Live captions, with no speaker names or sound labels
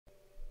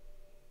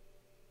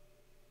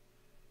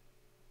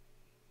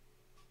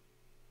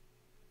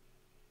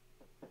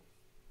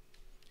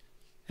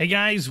Hey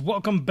guys,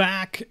 welcome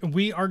back.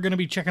 We are going to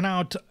be checking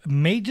out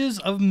Mages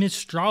of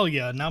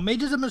Mystralia. Now,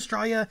 Mages of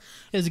Mystralia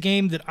is a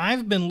game that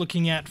I've been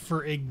looking at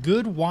for a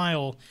good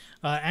while.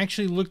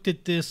 Actually looked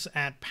at this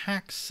at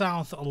PAX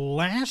South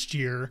last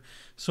year,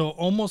 so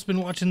almost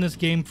been watching this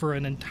game for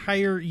an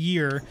entire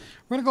year.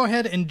 We're going to go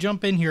ahead and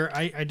jump in here.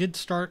 I did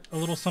start a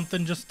little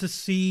something just to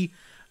see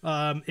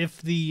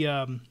if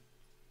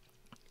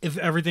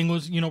everything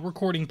was,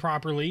 recording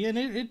properly, and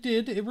it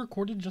did. It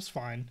recorded just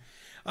fine.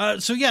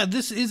 So yeah,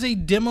 this is a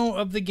demo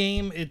of the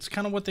game. It's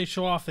kind of what they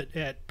show off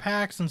at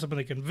PAX and some of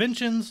the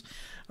conventions.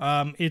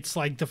 It's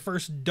like the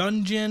first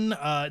dungeon.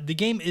 The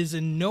game is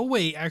in no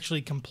way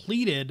actually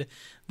completed.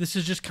 This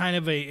is just kind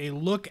of a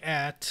look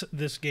at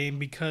this game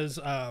because,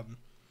 I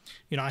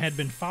had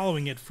been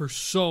following it for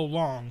so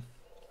long.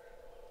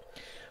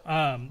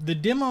 The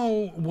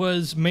demo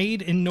was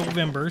made in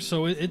November,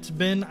 so it's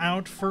been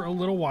out for a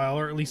little while,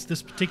 or at least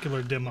this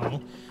particular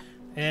demo.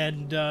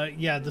 And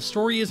yeah, the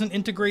story isn't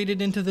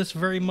integrated into this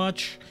very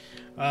much.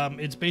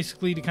 It's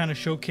basically to kind of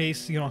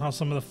showcase, how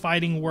some of the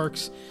fighting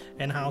works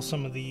and how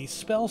some of the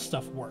spell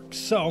stuff works.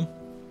 So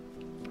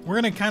we're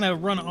going to kind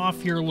of run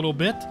off here a little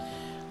bit,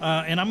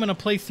 and I'm going to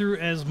play through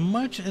as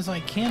much as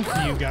I can for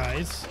you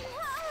guys.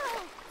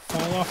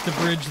 Fall off the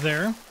bridge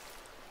there.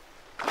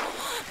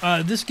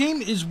 This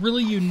game is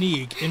really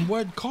unique, and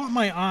what caught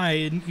my eye,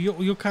 and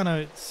you'll kind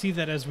of see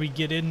that as we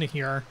get into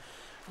here.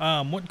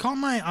 What caught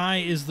my eye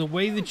is the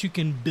way that you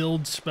can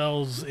build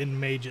spells in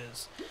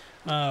Mages.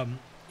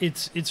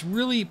 It's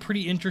really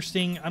pretty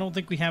interesting. I don't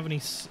think we have any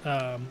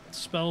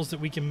spells that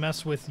we can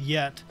mess with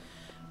yet,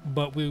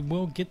 but we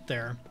will get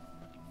there.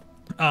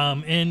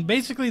 And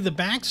basically the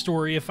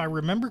backstory, if I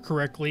remember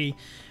correctly,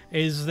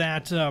 is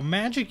that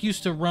magic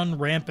used to run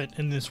rampant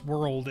in this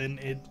world, and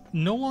it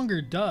no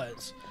longer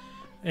does.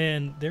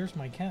 And there's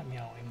my cat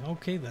meowing.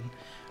 Okay then.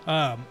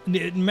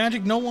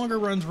 Magic no longer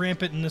runs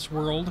rampant in this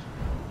world,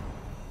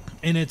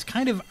 and it's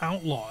kind of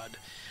outlawed.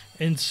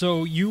 And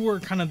so you are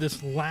kind of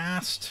this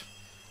last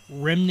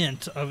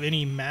remnant of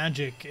any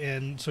magic,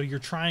 and so you're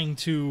trying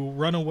to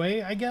run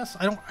away, I guess.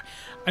 I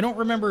don't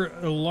remember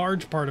a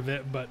large part of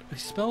it, but a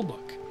spell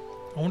book.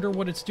 I wonder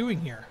what it's doing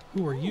here.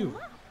 Who are you?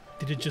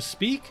 Did it just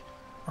speak?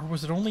 Or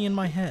was it only in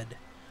my head?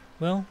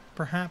 Well,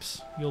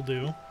 perhaps you'll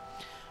do.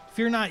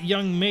 Fear not,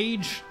 young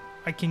mage.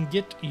 I can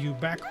get you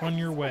back on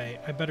your way.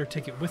 I better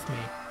take it with me.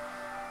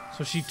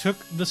 So she took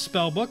the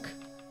spell book.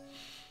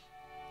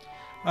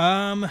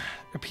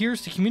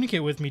 Appears to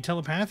communicate with me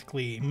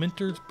telepathically.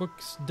 Mentor's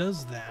Books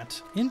does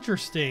that.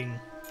 Interesting.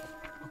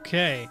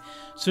 Okay,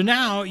 so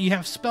now you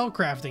have spell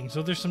crafting.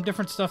 So there's some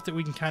different stuff that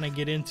we can kind of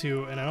get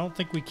into, and I don't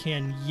think we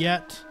can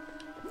yet.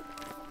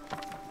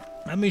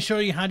 Let me show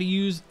you how to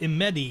use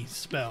Imedi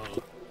spell.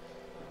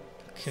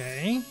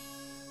 Okay.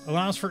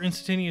 Allows for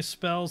instantaneous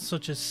spells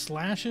such as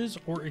slashes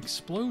or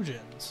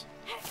explosions.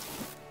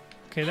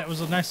 Okay, that was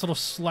a nice little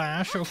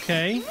slash.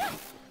 Okay.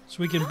 So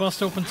we can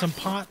bust open some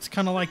pots,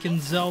 kind of like in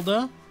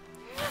Zelda.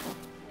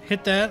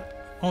 Hit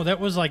that. Oh, that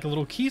was like a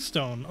little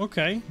keystone.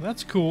 Okay,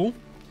 that's cool.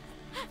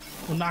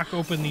 We'll knock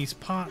open these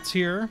pots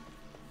here.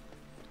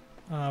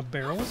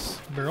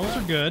 Barrels. Barrels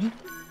are good.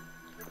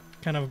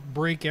 Kind of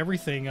break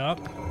everything up.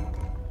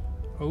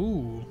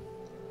 Oh.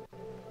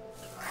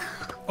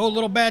 Oh,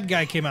 little bad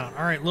guy came out.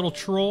 All right, little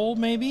troll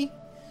maybe.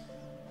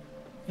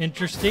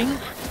 Interesting.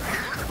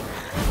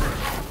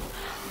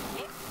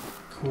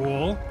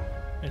 Cool.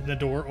 And the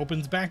door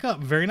opens back up.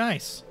 Very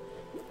nice.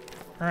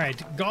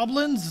 Alright,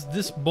 goblins,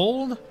 this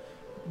bold.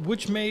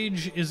 Which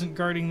mage isn't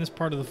guarding this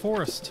part of the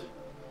forest?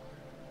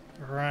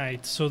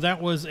 Alright, so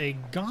that was a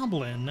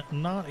goblin,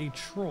 not a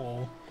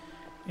troll.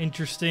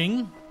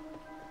 Interesting.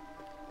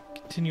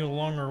 Continue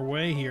along our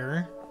way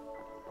here.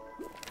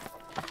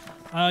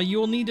 You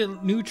will need a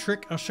new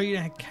trick. I'll show you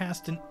how to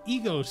cast an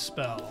ego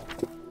spell.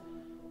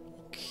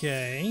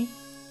 Okay.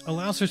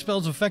 Allows for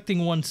spells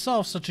affecting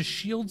oneself, such as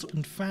shields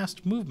and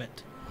fast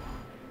movement.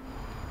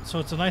 So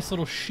it's a nice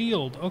little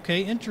shield.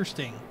 Okay,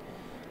 interesting.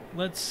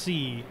 Let's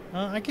see.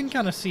 I can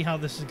kind of see how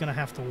this is going to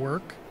have to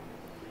work.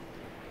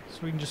 So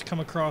we can just come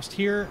across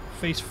here,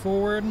 face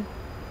forward.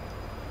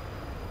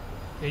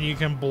 And you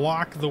can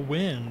block the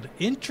wind.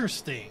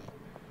 Interesting.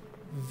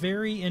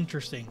 Very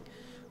interesting.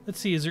 Let's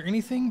see, is there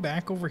anything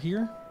back over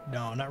here?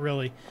 No, not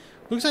really.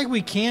 Looks like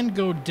we can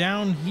go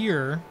down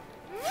here.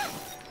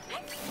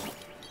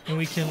 And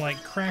we can,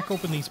 like, crack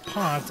open these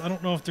pots. I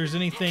don't know if there's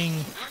anything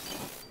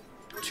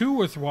too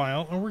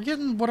worthwhile. And we're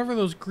getting whatever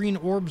those green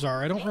orbs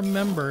are. I don't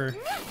remember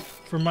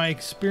from my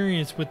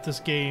experience with this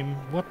game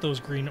what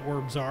those green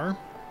orbs are.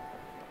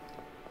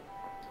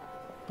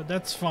 But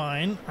that's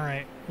fine.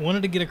 Alright,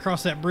 wanted to get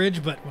across that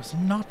bridge, but was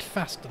not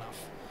fast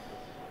enough.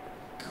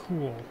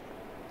 Cool.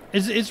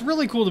 It's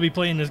really cool to be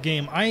playing this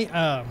game.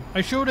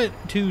 I showed it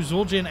to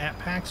Zul'jin at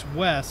PAX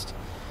West,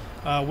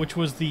 which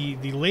was the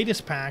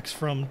latest PAX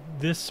from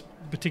this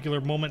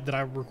particular moment that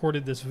I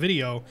recorded this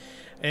video,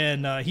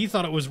 and he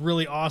thought it was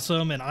really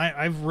awesome, and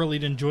I've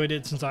really enjoyed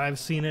it since I've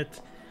seen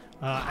it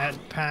at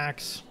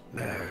PAX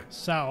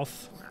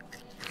South.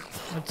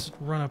 Let's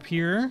run up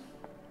here.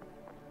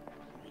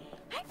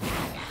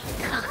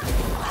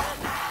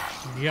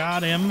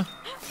 Got him.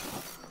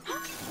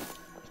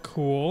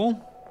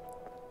 Cool.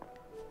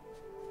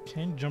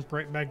 Okay, jump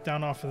right back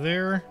down off of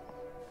there.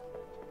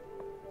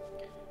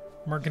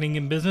 Marketing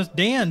and business.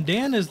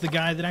 Dan is the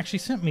guy that actually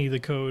sent me the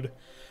code.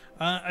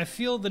 I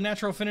feel the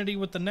natural affinity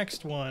with the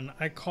next one.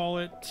 I call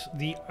it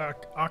the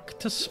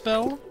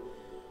Octaspell.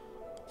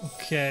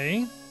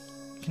 Okay.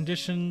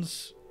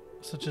 Conditions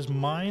such as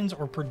mines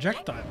or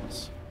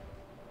projectiles.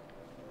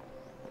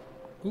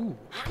 Ooh.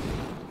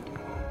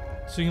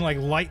 So you can like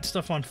light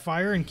stuff on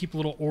fire and keep a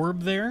little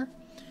orb there.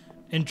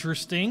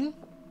 Interesting.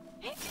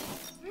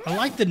 I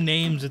like the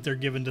names that they're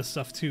given to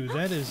stuff too.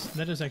 That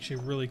is actually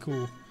really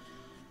cool.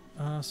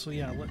 So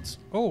yeah, let's...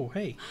 Oh,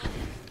 hey.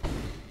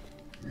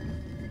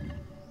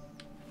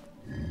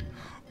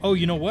 Oh,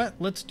 you know what?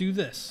 Let's do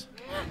this.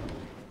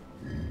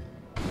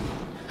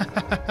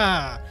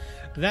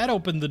 That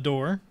opened the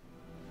door.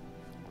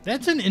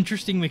 That's an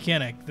interesting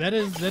mechanic. That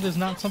is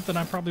not something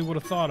I probably would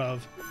have thought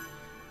of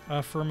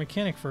for a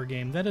mechanic for a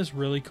game. That is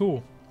really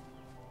cool.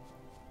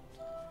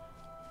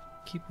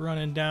 Keep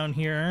running down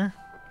here.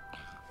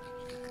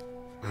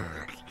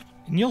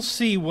 And you'll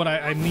see what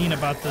I mean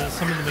about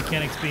some of the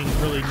mechanics being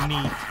really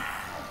neat.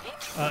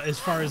 As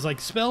far as like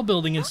spell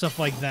building and stuff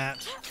like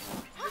that.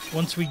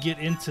 Once we get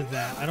into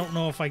that. I don't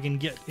know if I can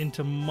get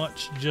into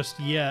much just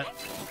yet.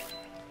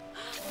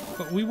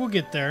 But we will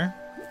get there.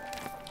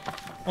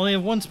 Only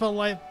have one spell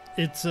life.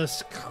 It's a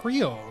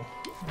Creo.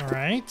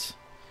 Alright.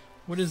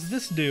 What does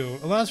this do?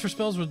 Allows for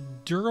spells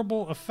with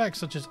durable effects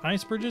such as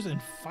ice bridges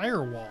and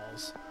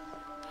firewalls.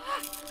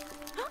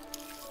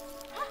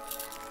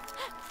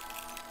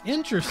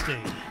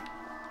 Interesting.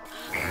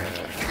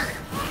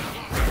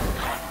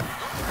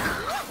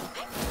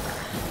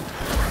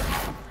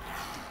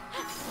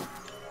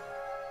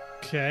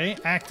 Okay,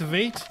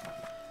 activate.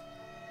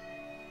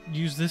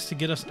 Use this to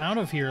get us out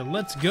of here.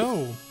 Let's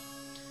go.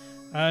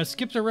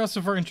 Skip the rest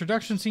of our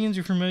introduction scenes.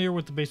 You're familiar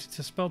with the basics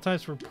of spell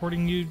types,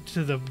 reporting you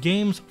to the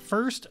game's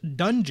first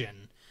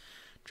dungeon.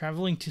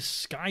 Traveling to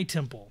Sky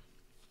Temple.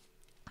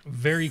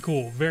 Very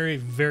cool. Very,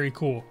 very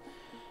cool.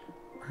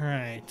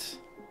 Alright.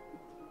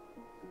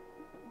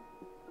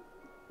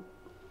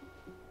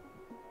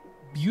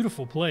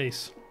 Beautiful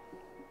place.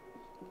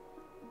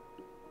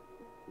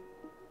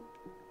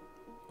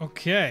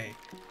 Okay.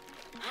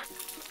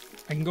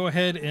 I can go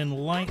ahead and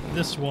light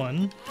this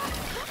one.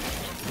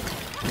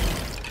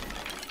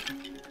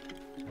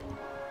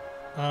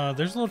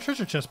 There's a little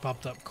treasure chest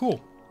popped up.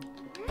 Cool.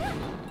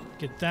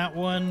 Get that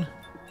one.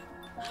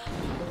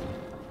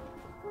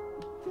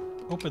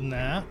 Open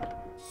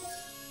that.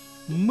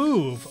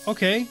 Move.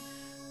 Okay.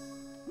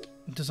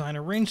 Design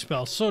a range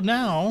spell. So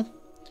now,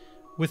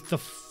 with the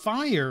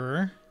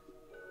fire,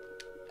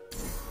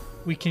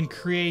 we can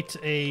create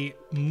a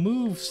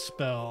move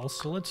spell.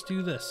 So let's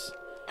do this.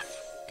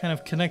 Kind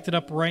of connect it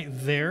up right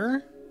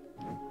there.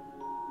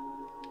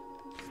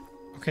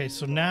 Okay,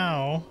 so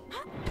now...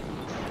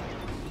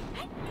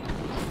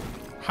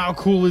 How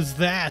cool is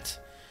that?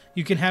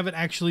 You can have it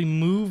actually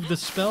move the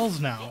spells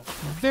now.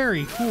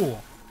 Very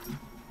cool.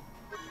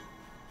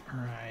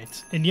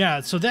 Alright. And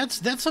yeah, so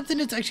that's something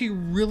that's actually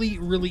really,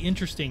 really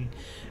interesting.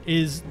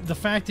 Is the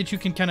fact that you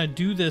can kind of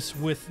do this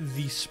with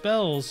the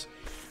spells.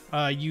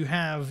 You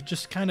have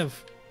just kind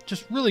of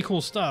just really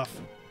cool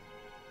stuff.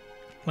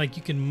 Like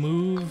you can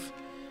move.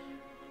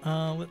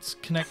 Let's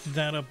connect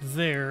that up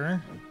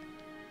there.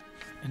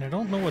 And I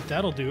don't know what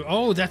that'll do.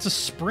 Oh, that's a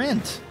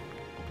sprint.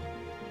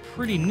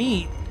 Pretty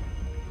neat.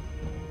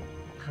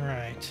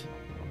 Alright.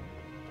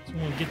 So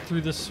we'll get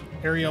through this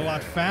area a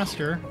lot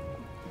faster.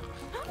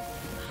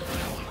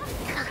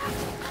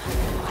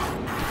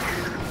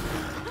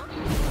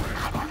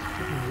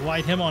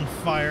 Light him on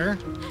fire.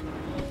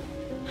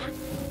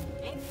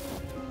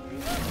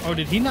 Oh,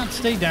 did he not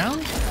stay down?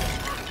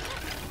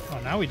 Oh,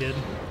 now he did.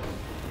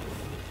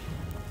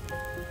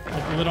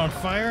 Lit the lid on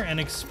fire and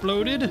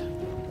exploded.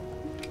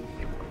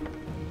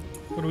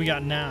 What do we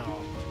got now?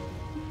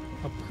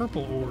 A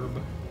purple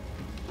orb.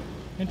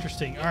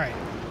 Interesting. Alright.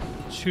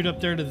 Shoot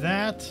up there to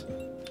that.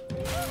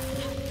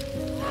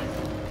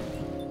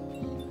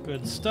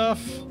 Good stuff.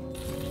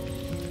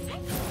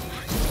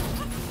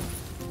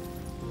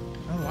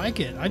 I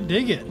like it. I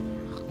dig it.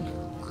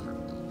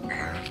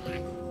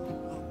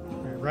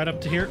 Right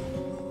up to here.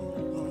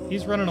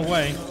 He's running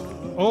away.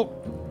 Oh.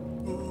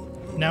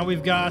 Now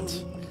we've got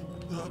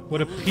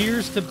what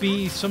appears to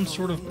be some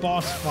sort of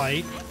boss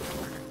fight.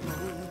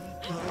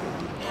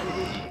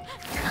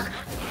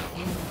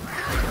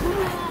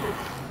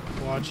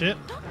 Watch it.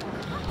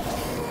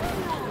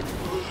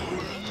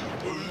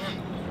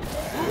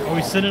 Oh,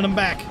 he's sending him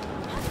back.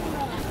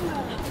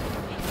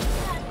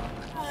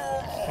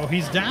 Oh,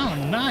 he's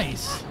down.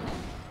 Nice.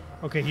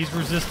 Okay, he's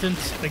resistant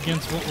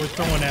against what we're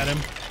throwing at him.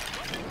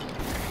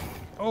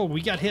 Oh,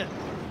 we got hit.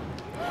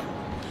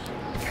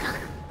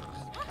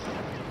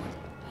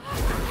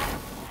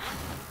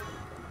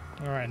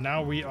 All right,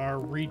 now we are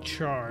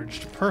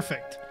recharged.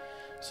 Perfect.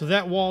 So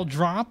that wall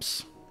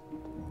drops.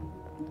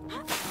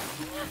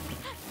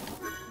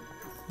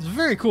 It's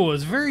very cool.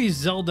 It's very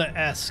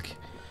Zelda-esque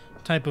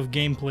type of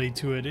gameplay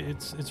to it.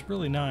 It's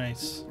really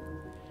nice.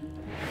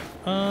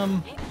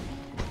 I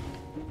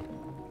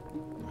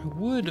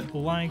would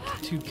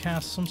like to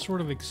cast some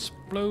sort of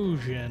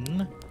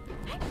explosion.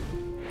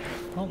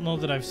 I don't know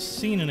that I've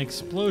seen an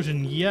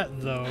explosion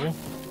yet, though.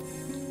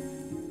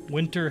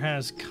 Winter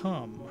has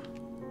come.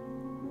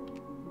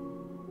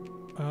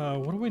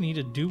 What do I need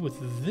to do with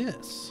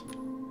this?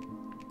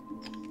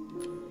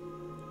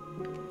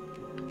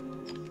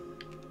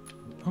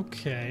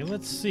 Okay,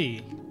 let's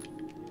see.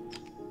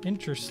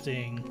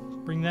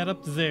 Interesting. Bring that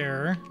up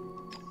there.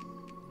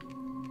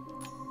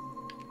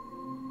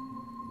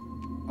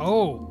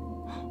 Oh!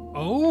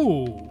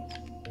 Oh!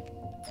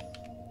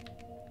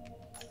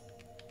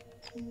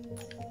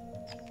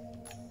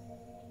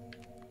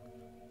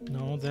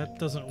 No, that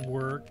doesn't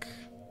work.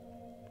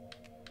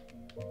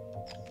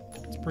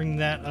 Let's bring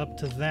that up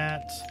to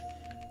that.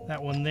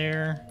 That one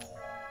there.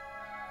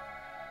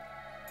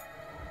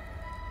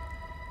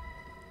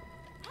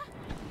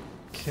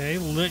 Okay,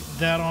 lit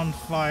that on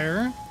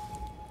fire.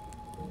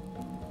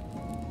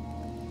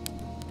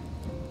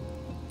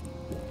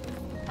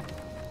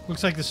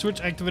 Looks like the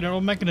switch activated an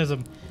old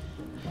mechanism.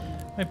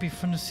 Might be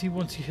fun to see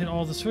once you hit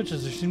all the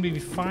switches. There seem to be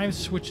 5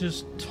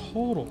 switches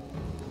total.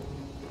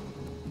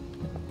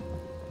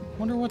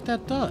 Wonder what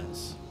that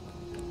does.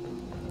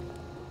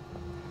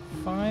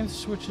 5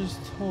 switches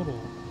total.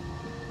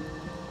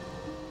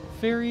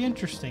 Very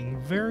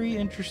interesting. Very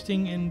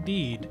interesting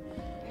indeed.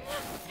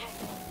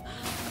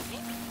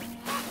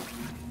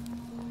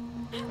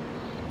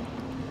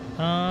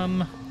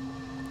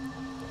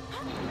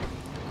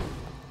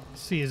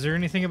 Let's see, is there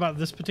anything about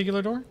this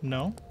particular door?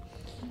 No.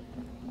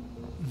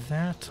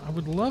 That, I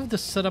would love to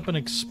set up an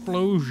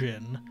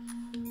explosion.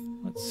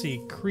 Let's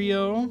see,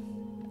 Creo,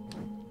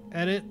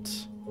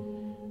 edit.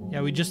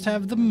 Yeah, we just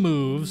have the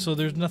move, so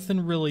there's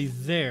nothing really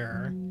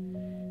there.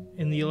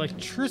 In the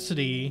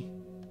electricity,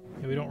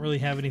 yeah, we don't really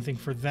have anything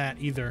for that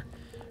either.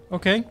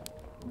 Okay.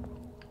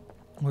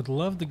 Would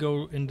love to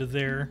go into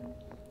there.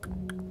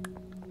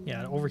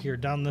 Yeah, over here,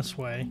 down this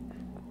way.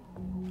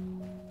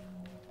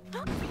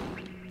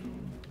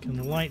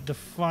 Can light the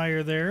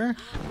fire there.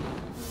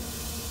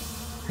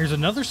 Here's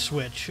another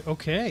switch.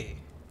 Okay.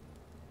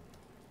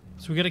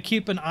 So we got to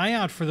keep an eye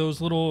out for those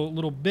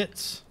little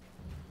bits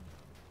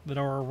that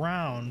are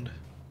around.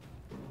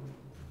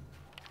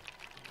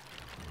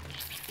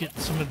 Get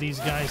some of these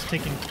guys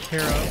taken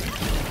care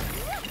of.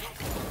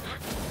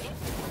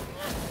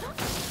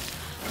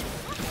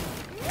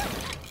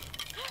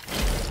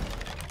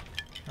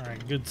 All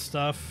right, good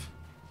stuff.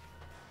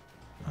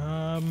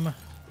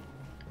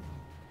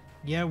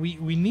 Yeah,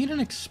 we need an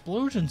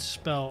explosion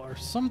spell or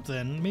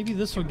something. Maybe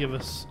this will give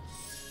us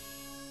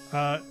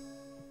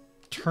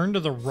turn to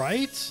the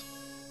right.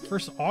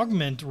 First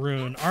augment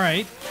rune. All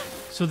right,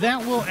 so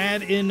that will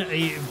add in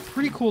a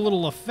pretty cool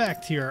little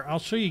effect here. I'll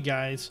show you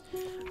guys.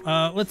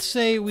 Let's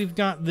say we've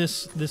got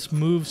this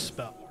move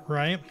spell,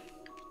 right?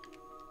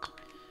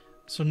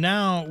 So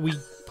now we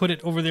put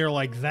it over there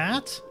like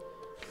that,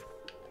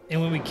 and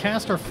when we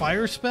cast our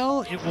fire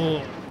spell, it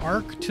will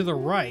arc to the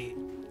right.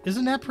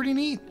 Isn't that pretty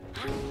neat?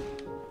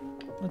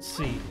 Let's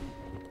see.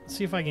 Let's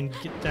see if I can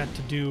get that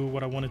to do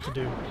what I want it to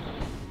do.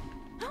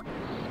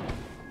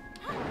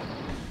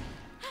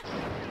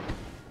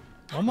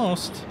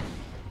 Almost.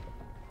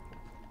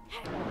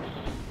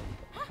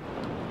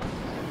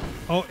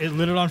 Oh, it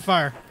lit it on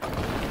fire.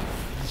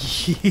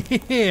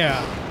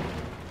 Yeah.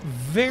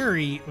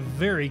 Very,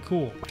 very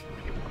cool.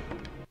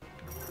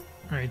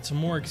 All right, some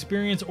more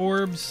experience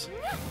orbs.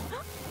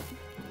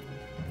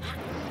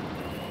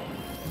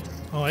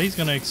 Oh, he's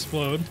gonna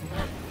explode.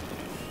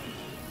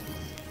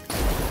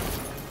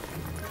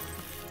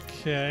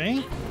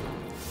 Okay.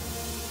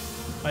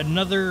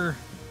 Another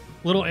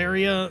little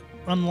area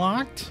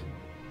unlocked.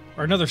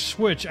 Or another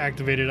switch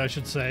activated, I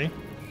should say.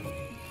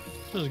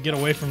 Just get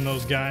away from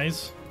those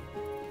guys.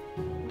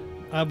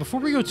 Before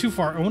we go too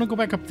far, I want to go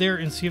back up there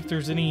and see if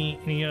there's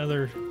any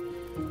other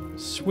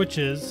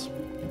switches.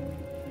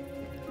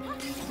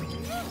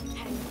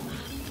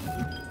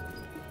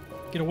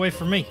 Get away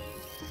from me.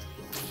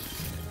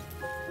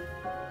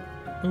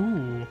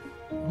 Ooh,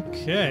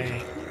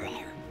 okay.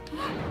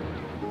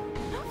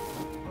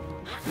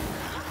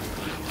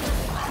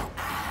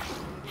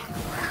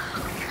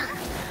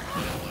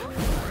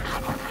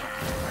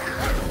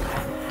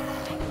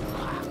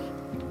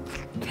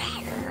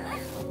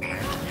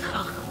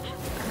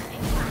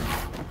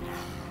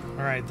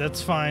 Alright,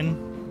 that's fine.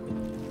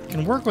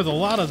 Can work with a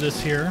lot of this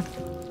here.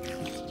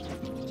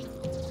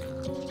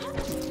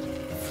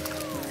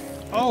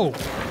 Oh!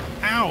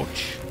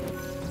 Ouch!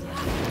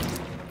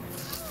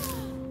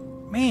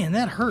 Man,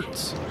 that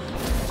hurts.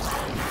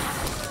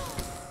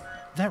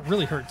 That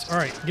really hurts.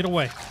 Alright, get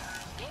away.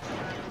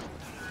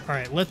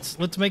 Alright,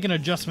 let's make an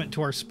adjustment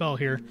to our spell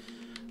here.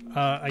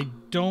 I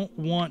don't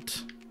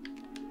want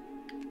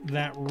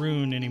that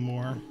rune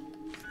anymore.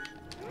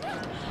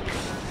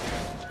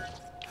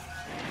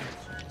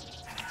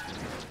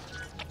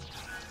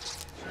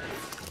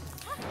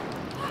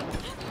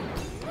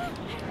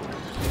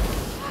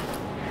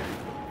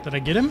 Did I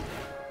get him?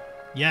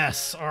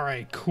 Yes. All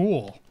right.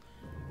 Cool.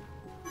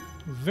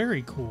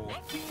 Very cool.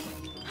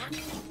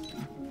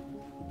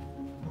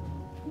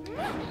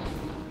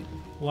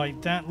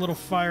 Light that little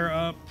fire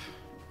up.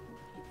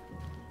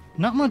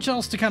 Not much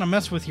else to kind of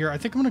mess with here. I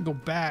think I'm going to go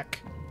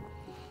back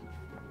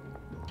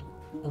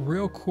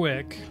real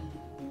quick.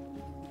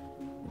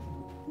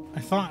 I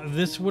thought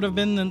this would have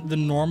been the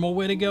normal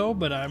way to go,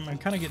 but I'm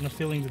kind of getting the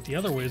feeling that the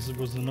other ways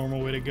was the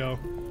normal way to go.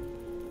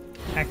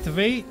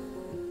 Activate.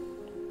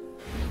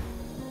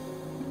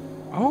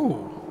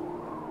 Oh.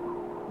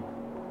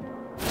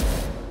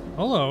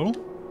 Hello.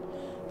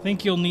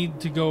 Think you'll need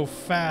to go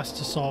fast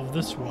to solve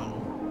this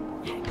one.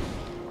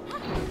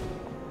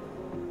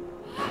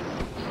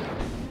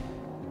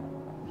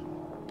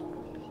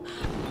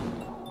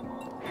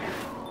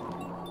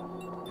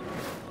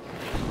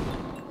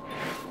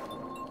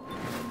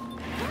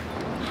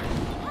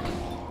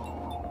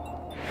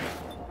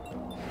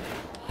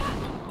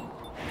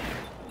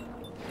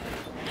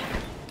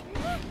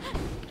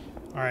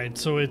 Alright,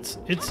 so it's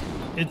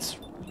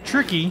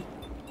tricky.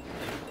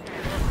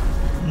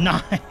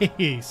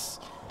 Nice.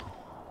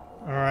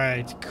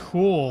 Alright,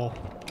 cool.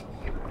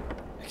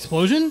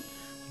 Explosion?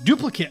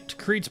 Duplicate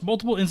creates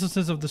multiple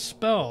instances of the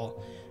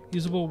spell,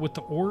 usable with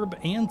the orb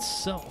and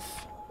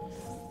self.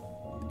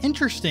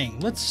 Interesting.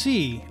 Let's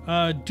see.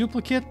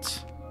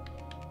 Duplicate.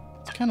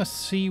 Let's kind of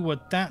see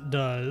what that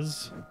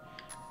does.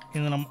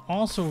 And then I'm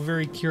also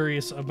very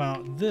curious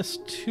about this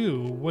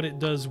too, what it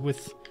does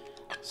with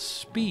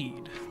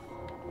speed.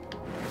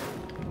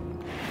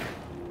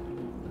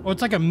 Oh,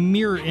 it's like a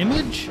mirror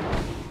image?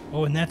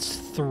 Oh, and that's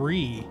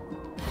 3.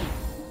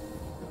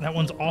 That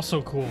one's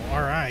also cool.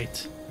 All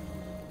right.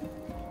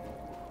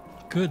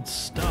 Good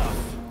stuff.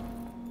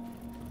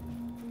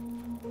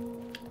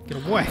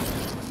 Get away.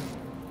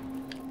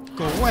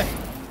 Go away.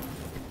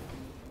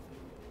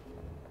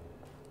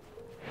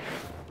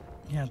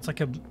 Yeah, it's like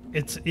a...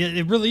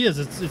 It really is.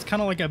 It's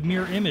kind of like a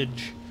mirror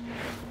image.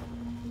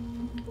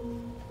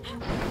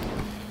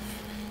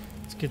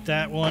 Let's get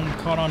that one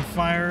caught on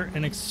fire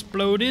and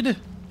exploded.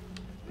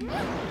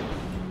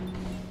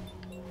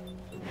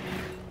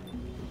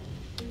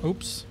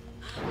 Oops.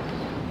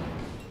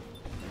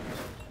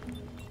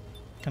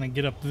 Kind of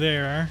get up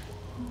there.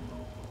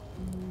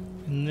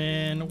 And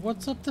then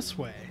what's up this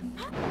way?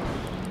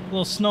 A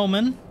little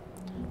snowman.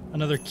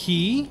 Another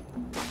key.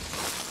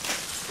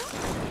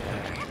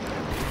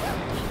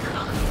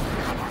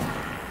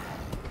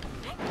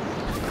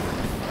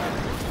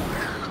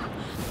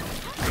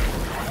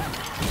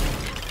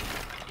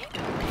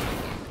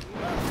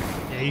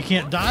 Yeah, you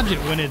can't dodge it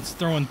when it's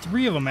throwing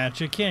 3 of them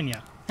at you, can you?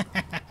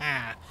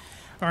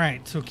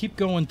 Alright, so keep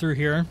going through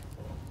here.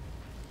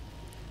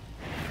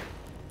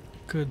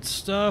 Good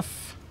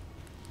stuff.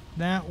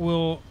 That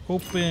will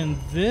open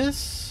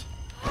this.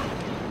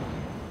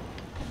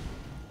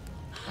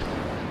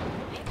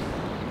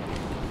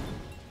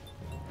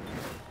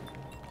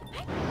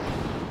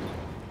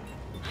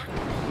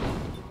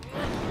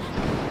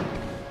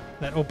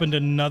 That opened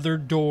another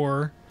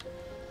door.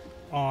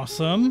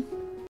 Awesome.